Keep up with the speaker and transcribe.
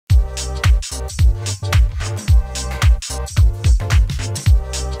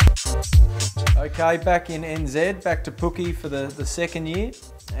Okay, back in NZ, back to Pookie for the second year.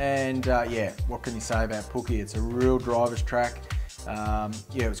 And yeah, what can you say about Pookie? It's a real driver's track. Yeah,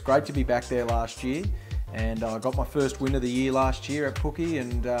 it was great to be back there last year. And I got my first win of the year last year at Pookie.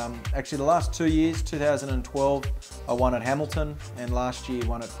 And actually the last 2 years, 2012, I won at Hamilton, and last year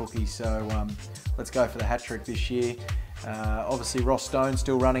won at Pookie. So let's go for the hat trick this year. Obviously Ross Stone's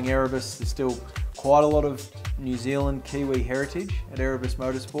still running Erebus. There's still quite a lot of New Zealand Kiwi heritage at Erebus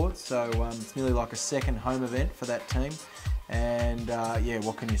Motorsports, so it's nearly like a second home event for that team. And yeah,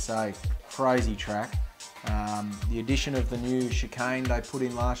 what can you say? Crazy track. The addition of the new chicane they put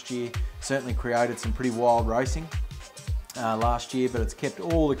in last year certainly created some pretty wild racing last year, but it's kept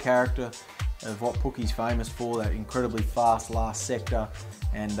all the character of what Pookie's famous for, that incredibly fast last sector,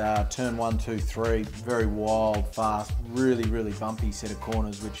 and turn 1, 2, 3, very wild, fast, really, really bumpy set of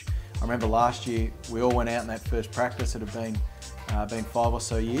corners, which I remember last year we all went out in that first practice. It had been 5 or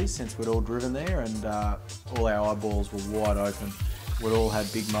so years since we'd all driven there, and all our eyeballs were wide open. We'd all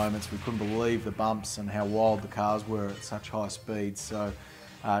had big moments. We couldn't believe the bumps and how wild the cars were at such high speeds. So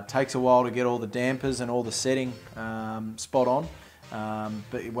it takes a while to get all the dampers and all the setting spot on.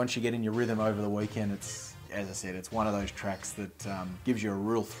 But once you get in your rhythm over the weekend, it's, as I said, it's one of those tracks that gives you a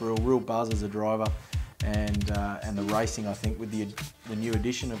real thrill, real buzz as a driver. And the racing, I think, with the new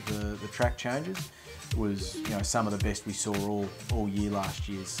addition of the track changes, was, you know, some of the best we saw all year last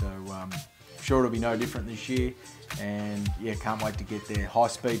year. So sure it'll be no different this year, and yeah, can't wait to get there. High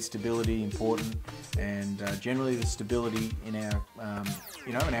speed stability important, and generally the stability in our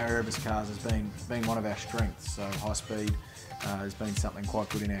you know, in our Erebus cars has been one of our strengths. So high speed has been something quite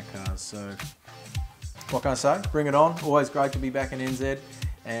good in our cars. So what can I say? Bring it on. Always great to be back in NZ,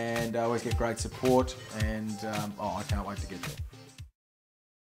 and I always get great support, and oh, I can't wait to get there.